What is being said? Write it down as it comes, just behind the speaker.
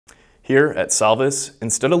Here at Salvis,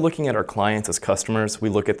 instead of looking at our clients as customers, we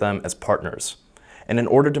look at them as partners. And in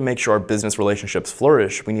order to make sure our business relationships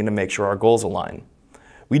flourish, we need to make sure our goals align.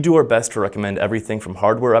 We do our best to recommend everything from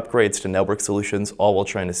hardware upgrades to network solutions, all while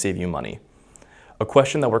trying to save you money. A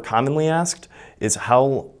question that we're commonly asked is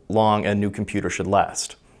how long a new computer should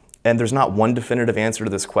last. And there's not one definitive answer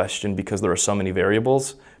to this question because there are so many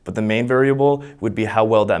variables, but the main variable would be how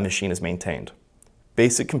well that machine is maintained.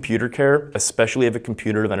 Basic computer care, especially if a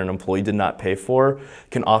computer that an employee did not pay for,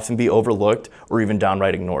 can often be overlooked or even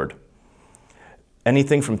downright ignored.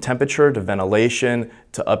 Anything from temperature to ventilation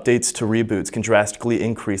to updates to reboots can drastically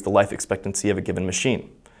increase the life expectancy of a given machine.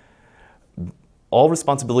 All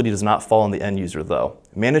responsibility does not fall on the end user though.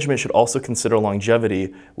 Management should also consider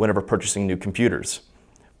longevity whenever purchasing new computers.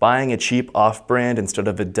 Buying a cheap off-brand instead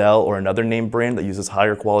of a Dell or another name brand that uses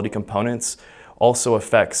higher quality components also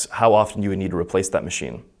affects how often you would need to replace that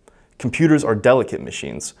machine. Computers are delicate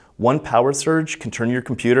machines. One power surge can turn your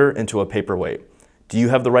computer into a paperweight. Do you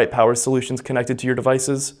have the right power solutions connected to your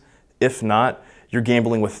devices? If not, you're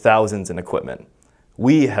gambling with thousands in equipment.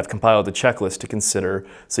 We have compiled a checklist to consider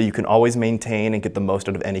so you can always maintain and get the most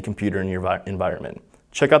out of any computer in your environment.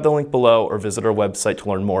 Check out the link below or visit our website to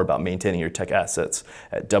learn more about maintaining your tech assets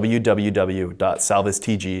at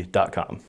www.salvistg.com.